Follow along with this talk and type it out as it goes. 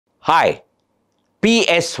Hi,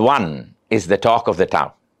 PS1 is the talk of the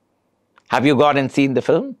town. Have you gone and seen the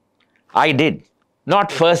film? I did.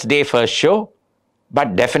 Not first day, first show,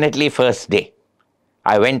 but definitely first day.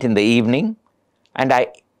 I went in the evening and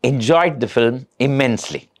I enjoyed the film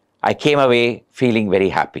immensely. I came away feeling very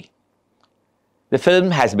happy. The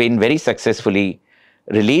film has been very successfully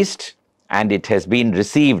released and it has been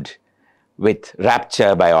received with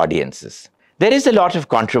rapture by audiences. There is a lot of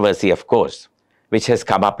controversy, of course, which has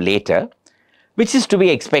come up later, which is to be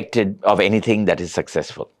expected of anything that is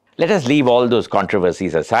successful. Let us leave all those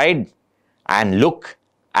controversies aside and look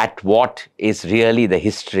at what is really the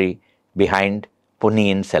history behind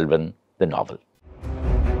Ponniyin Selvan, the novel.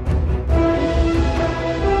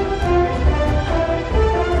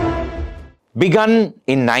 Begun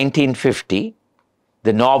in 1950,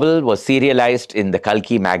 the novel was serialized in the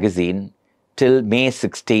Kalki magazine till May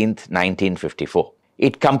 16th, 1954.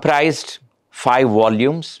 It comprised 5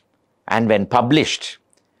 volumes, and when published,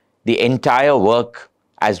 the entire work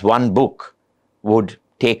as one book would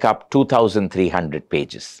take up 2,300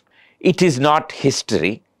 pages. It is not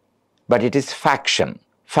history, but it is faction,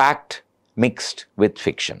 fact mixed with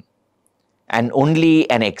fiction. And only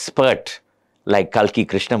an expert like Kalki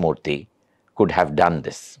Krishnamurthy could have done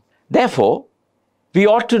this. Therefore, we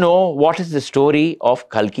ought to know what is the story of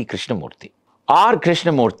Kalki Krishnamurthy. R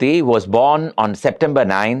Krishnamurthy was born on September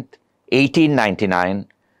 9th, 1899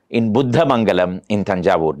 in Buddhamangalam in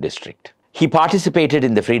Tanjavur district. He participated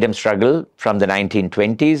in the freedom struggle from the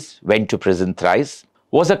 1920s, went to prison thrice,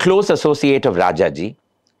 was a close associate of Rajaji,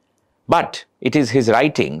 but it is his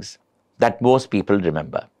writings that most people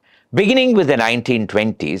remember. Beginning with the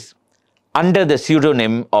 1920s, under the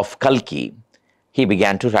pseudonym of Kalki, he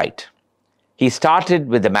began to write. He started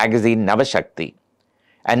with the magazine Navashakti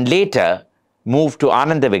and later moved to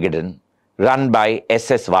Ananda Vigadan, run by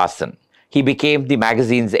S.S. Vasan. He became the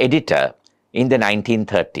magazine's editor in the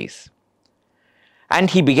 1930s. And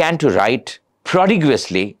he began to write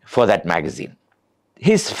prodigiously for that magazine.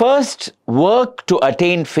 His first work to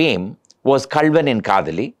attain fame was Kalvan in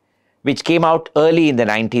Kadali, which came out early in the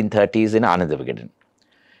 1930s in Ananda Vigadan.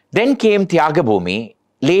 Then came Tyagabhumi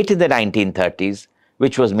late in the 1930s,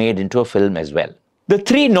 which was made into a film as well. The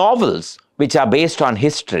 3 novels, which are based on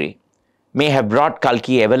history, may have brought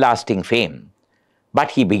Kalki everlasting fame, but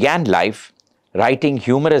he began life writing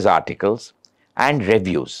humorous articles and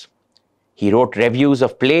reviews. He wrote reviews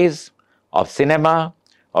of plays, of cinema,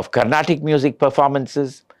 of Carnatic music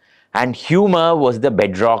performances, and humor was the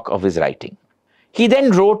bedrock of his writing. He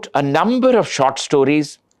then wrote a number of short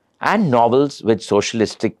stories and novels with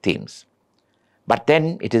socialistic themes. But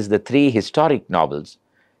then it is the 3 historic novels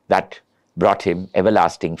that brought him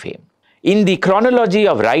everlasting fame. In the chronology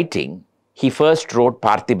of writing, he first wrote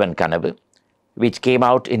Parthiban Kanavu, which came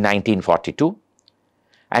out in 1942,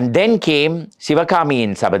 and then came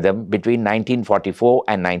Sivakamiyin Sabadam between 1944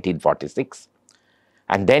 and 1946,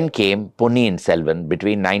 and then came Ponniyin Selvan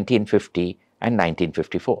between 1950 and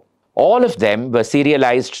 1954. All of them were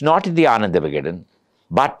serialized not in the Ananda Vigadan,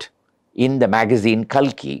 but in the magazine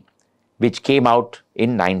Kalki, which came out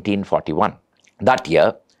in 1941. That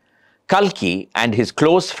year, Kalki and his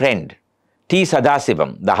close friend T.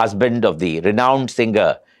 Sadasivam, the husband of the renowned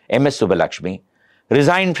singer M.S. Subbulakshmi,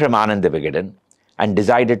 resigned from Ananda Vigadan and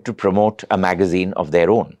decided to promote a magazine of their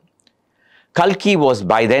own. Kalki was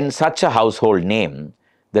by then such a household name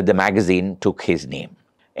that the magazine took his name.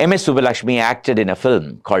 M.S. Subbulakshmi acted in a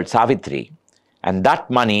film called Savitri, and that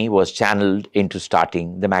money was channeled into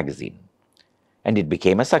starting the magazine. And it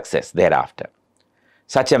became a success thereafter.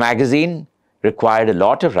 Such a magazine required a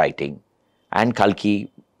lot of writing, and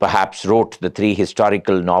Kalki perhaps wrote the 3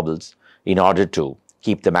 historical novels in order to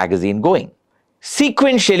keep the magazine going.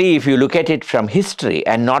 Sequentially, if you look at it from history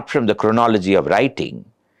and not from the chronology of writing,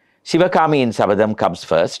 Sivakamiyin Sabadam comes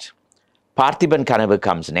first, Parthiban Kanavu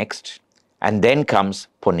comes next, and then comes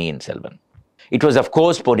Ponniyin Selvan. It was, of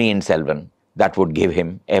course, Ponniyin Selvan that would give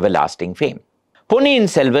him everlasting fame. Ponniyin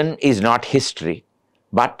Selvan is not history,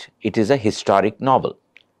 but it is a historic novel.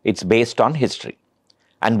 It's based on history.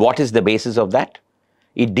 And what is the basis of that?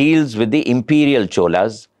 It deals with the imperial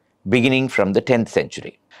Cholas beginning from the 10th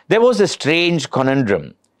century. There was a strange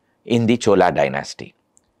conundrum in the Chola dynasty.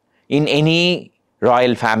 In any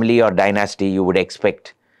royal family or dynasty, you would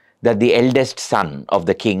expect that the eldest son of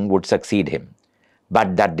the king would succeed him.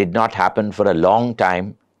 But that did not happen for a long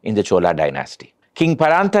time in the Chola dynasty. King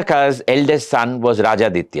Parantaka's eldest son was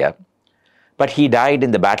Rajaditya, but he died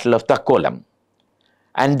in the Battle of Takkolam.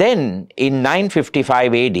 And then in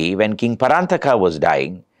 955 AD, when King Parantaka was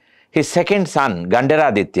dying, his second son,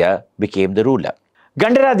 Gandaraditya, became the ruler.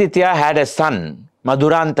 Gandaraditya had a son,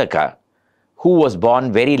 Madhurantaka, who was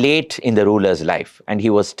born very late in the ruler's life, and he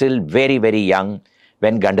was still very, very young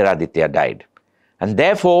when Gandaraditya died. And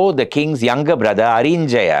therefore, the king's younger brother,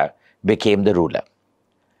 Arinjaya, became the ruler.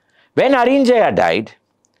 When Arinjaya died,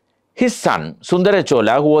 his son, Sundara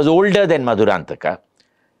Chola, who was older than Madhurantaka,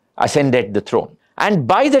 ascended the throne. And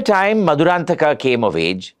by the time Madhurantaka came of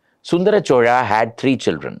age, Sundara Chola had 3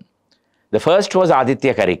 children. The first was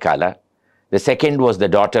Aditya Karikala, the second was the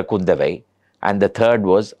daughter Kundavai, and the third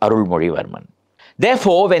was Arulmozhivarman.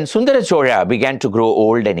 Therefore, when Sundara Chola began to grow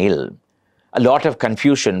old and ill, a lot of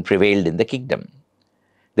confusion prevailed in the kingdom.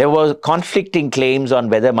 There were conflicting claims on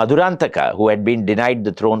whether Madhurantaka, who had been denied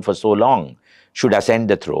the throne for so long, should ascend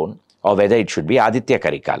the throne, or whether it should be Aditya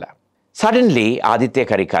Karikala. Suddenly, Aditya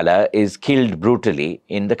Karikala is killed brutally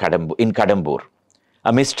in Kadambur,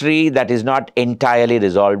 a mystery that is not entirely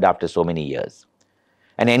resolved after so many years.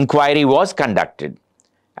 An inquiry was conducted,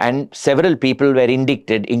 and several people were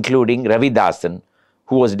indicted, including Ravidasan,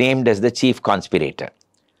 who was named as the chief conspirator.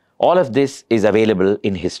 All of this is available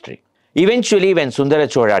in history. Eventually, when Sundara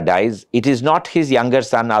Chola dies, it is not his younger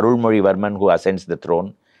son Arulmozhivarman who ascends the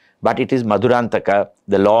throne, but it is Madhurantaka,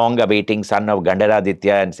 the long-awaiting son of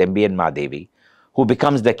Gandaraditya and Sembiyan Mahadevi, who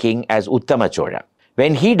becomes the king as Uttama Chola.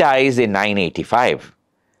 When he dies in 985,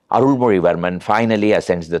 Arulmozhivarman finally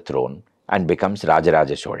ascends the throne and becomes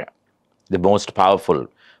Rajaraja Chola,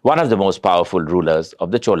 one of the most powerful rulers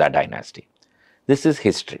of the Chola dynasty. This is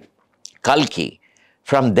history. Kalki,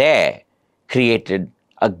 from there, created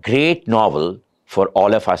a great novel for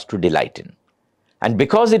all of us to delight in. And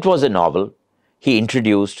because it was a novel, he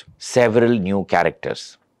introduced several new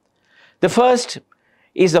characters. The first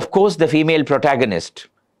is, of course, the female protagonist,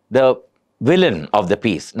 the villain of the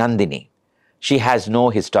piece, Nandini. She has no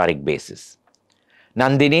historic basis.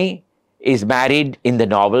 Nandini is married in the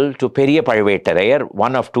novel to Periya Pazhuvettarayar,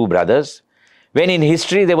 one of 2 brothers, when in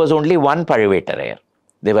history there was only one Pazhuvettarayar.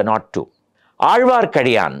 There were not 2. Alvar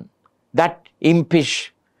Kadiyan, that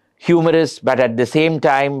impish, humorous, but at the same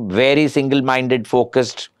time very single-minded,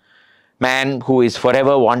 focused man who is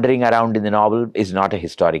forever wandering around in the novel, is not a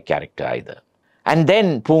historic character either. And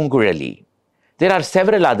then Poonguzhali. There are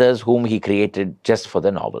several others whom he created just for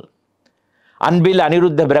the novel. Anbil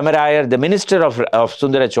Aniruddha Brahmarayar, the minister of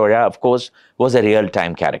Sundara Chola, of course, was a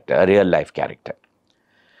real-time character, a real-life character.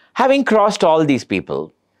 Having crossed all these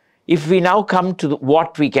people, if we now come to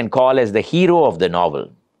what we can call as the hero of the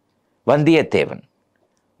novel, Vandiyathevan,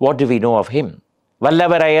 what do we know of him?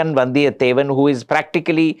 Vallavarayan Vandiyathevan, who is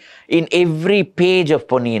practically in every page of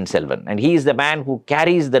Ponniyin Selvan, and he is the man who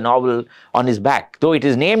carries the novel on his back. Though it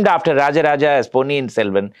is named after Rajaraja as Ponniyin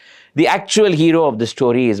Selvan, the actual hero of the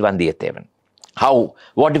story is Vandiyathevan.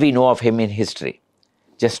 What do we know of him in history?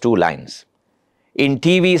 Just 2 lines. In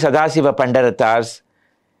T.V. Sadasiva Pandarata's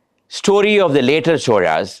Story of the Later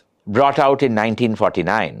Cholas, brought out in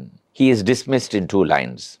 1949, he is dismissed in 2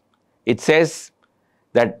 lines. It says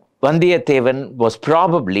that Vandiyathevan was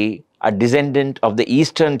probably a descendant of the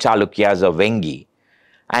eastern Chalukyas of Vengi,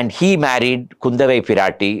 and he married Kundavai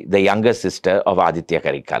Pirati, the younger sister of Aditya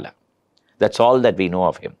Karikala. That's all that we know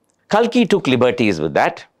of him. Kalki took liberties with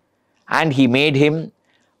that, and he made him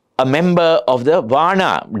a member of the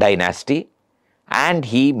Vana dynasty, and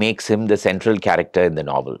he makes him the central character in the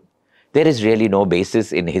novel. There is really no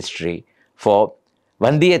basis in history for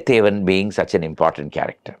Vandiyathevan being such an important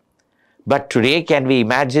character. But today, can we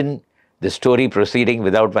imagine the story proceeding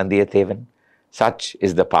without Vandiyathevan? Such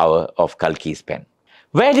is the power of Kalki's pen.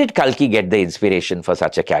 Where did Kalki get the inspiration for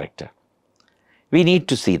such a character? We need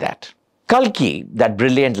to see that. Kalki, that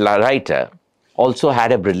brilliant writer, also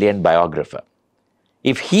had a brilliant biographer.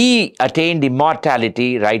 If he attained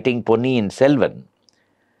immortality writing Ponniyin Selvan,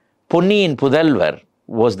 Ponniyin Pudalvar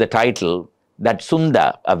was the title that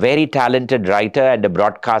Sunda, a very talented writer and a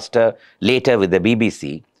broadcaster later with the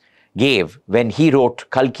BBC, gave when he wrote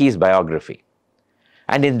Kalki's biography.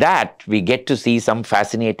 And in that, we get to see some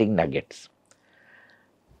fascinating nuggets.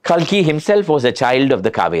 Kalki himself was a child of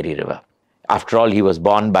the Kaveri River. After all, he was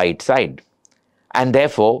born by its side. And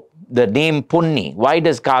therefore, the name Ponni, why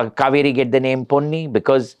does Kaveri get the name Ponni?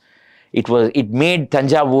 Because it made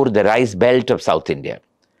Tanjavur the rice belt of South India.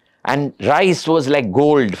 And rice was like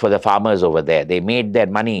gold for the farmers over there. They made their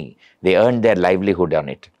money. They earned their livelihood on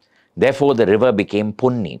it. Therefore, the river became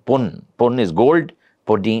Punni. Pun is gold,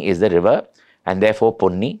 Punni is the river, and therefore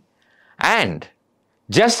Punni. And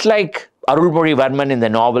just like Arulmozhivarman in the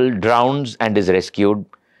novel drowns and is rescued,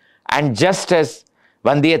 and just as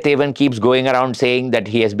Vandiyathevan keeps going around saying that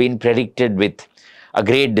he has been predicted with a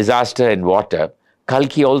great disaster in water,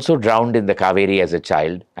 Kalki also drowned in the Kaveri as a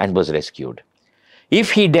child and was rescued.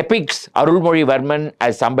 If he depicts Arulmozhivarman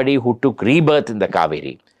as somebody who took rebirth in the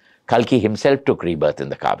Kaveri, Kalki himself took rebirth in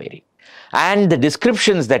the Kaveri. And the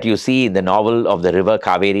descriptions that you see in the novel of the river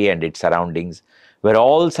Kaveri and its surroundings were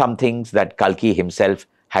all some things that Kalki himself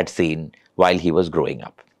had seen while he was growing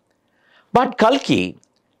up. But Kalki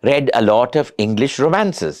read a lot of English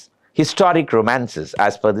romances, historic romances,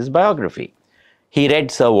 as per this biography. He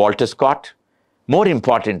read Sir Walter Scott. More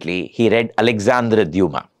importantly, he read Alexandre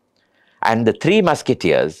Dumas. And the Three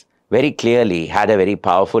Musketeers very clearly had a very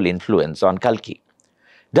powerful influence on Kalki.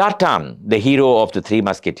 D'Artagnan, the hero of the Three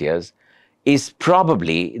Musketeers, is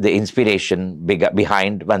probably the inspiration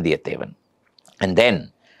behind Vandiyathevan. And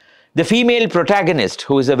then, the female protagonist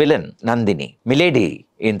who is a villain, Nandini, Milady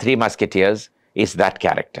in Three Musketeers, is that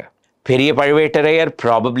character. Periya Pazhuvettarayar,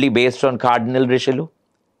 probably based on Cardinal Richelieu.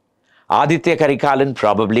 Aditya Karikalan,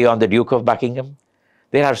 probably on the Duke of Buckingham.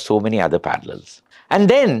 There are so many other parallels. And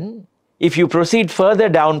then, if you proceed further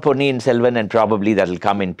down Ponniyin Selvan, and probably that will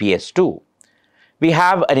come in PS2, we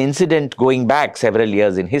have an incident going back several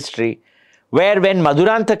years in history, where when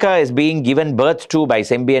Madhurantaka is being given birth to by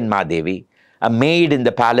Sembiyan Mahadevi, a maid in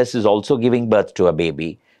the palace is also giving birth to a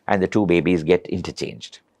baby, and the two babies get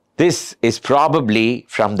interchanged. This is probably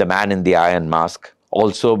from The Man in the Iron Mask,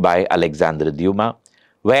 also by Alexandre Dumas,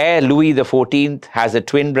 where Louis XIV has a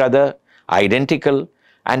twin brother, identical,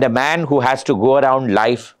 and a man who has to go around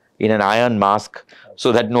life in an iron mask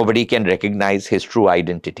so that nobody can recognize his true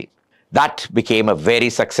identity. That became a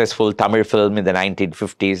very successful Tamil film in the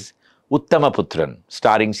 1950s, Uttamaputran,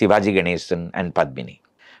 starring Sivaji Ganesan and Padmini.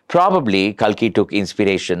 Probably Kalki took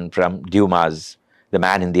inspiration from Dumas' The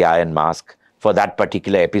Man in the Iron Mask for that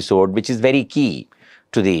particular episode, which is very key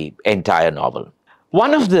to the entire novel.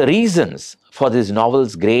 One of the reasons for this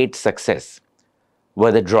novel's great success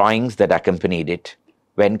were the drawings that accompanied it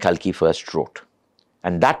when Kalki first wrote.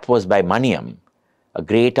 And that was by Maniyam, a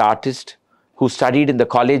great artist who studied in the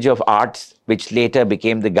College of Arts, which later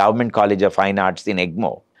became the Government College of Fine Arts in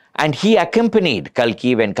Egmore. And he accompanied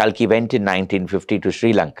Kalki when Kalki went in 1950 to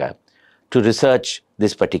Sri Lanka to research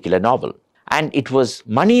this particular novel. And it was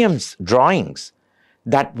Maniyam's drawings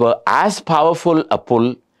that were as powerful a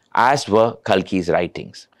pull as were Kalki's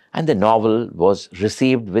writings. And the novel was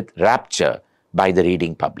received with rapture by the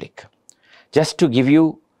reading public. Just to give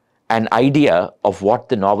you an idea of what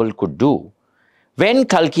the novel could do, when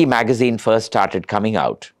Kalki magazine first started coming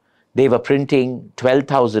out, they were printing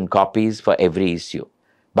 12,000 copies for every issue.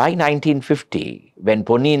 By 1950, when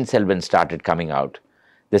Ponniyin Selvan started coming out,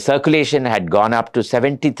 the circulation had gone up to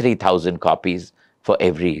 73,000 copies for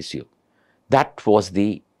every issue. That was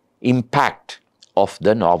the impact of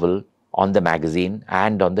the novel on the magazine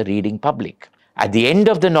and on the reading public. At the end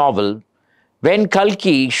of the novel, when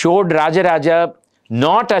Kalki showed Rajaraja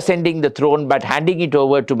not ascending the throne but handing it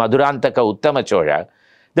over to Madhurantaka Uttamachola,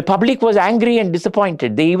 the public was angry and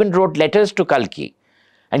disappointed. They even wrote letters to Kalki.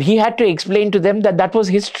 And he had to explain to them that that was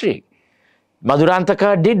history.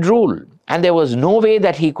 Madhurantaka did rule, and there was no way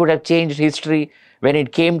that he could have changed history when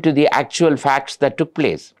it came to the actual facts that took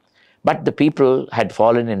place. But the people had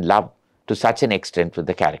fallen in love to such an extent with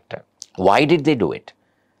the character. Why did they do it?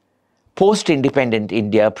 Post-independent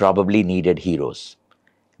India probably needed heroes.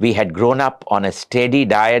 We had grown up on a steady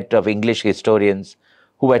diet of English historians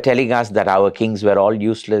who were telling us that our kings were all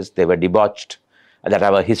useless, they were debauched, that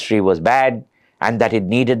our history was bad, and that it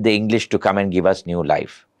needed the English to come and give us new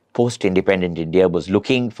life. Post-independent India was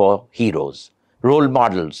looking for heroes, role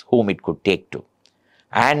models whom it could take to.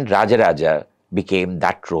 And Rajaraja became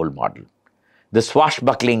that role model. The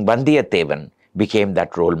swashbuckling Vandiyathevan became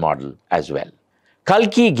that role model as well.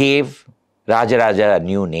 Kalki gave Rajaraja a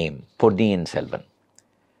new name, Ponniyin Selvan.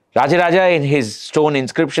 Rajaraja in his stone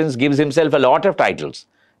inscriptions gives himself a lot of titles,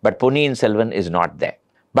 but Ponniyin Selvan is not there.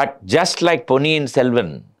 But just like Ponniyin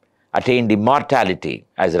Selvan attained immortality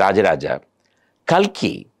as Rajaraja,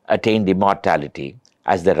 Kalki attained immortality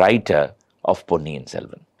as the writer of Ponniyin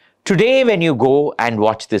Selvan. Today, when you go and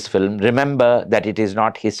watch this film, remember that it is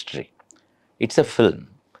not history. It's a film.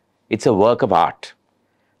 It's a work of art.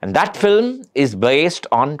 And that film is based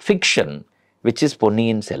on fiction, which is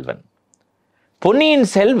Ponniyin Selvan. Ponniyin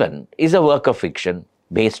Selvan is a work of fiction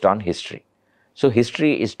based on history. So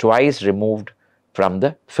history is twice removed from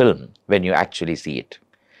the film when you actually see it.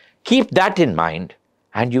 Keep that in mind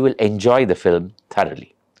and you will enjoy the film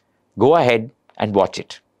thoroughly. Go ahead and watch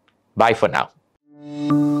it. Bye for now.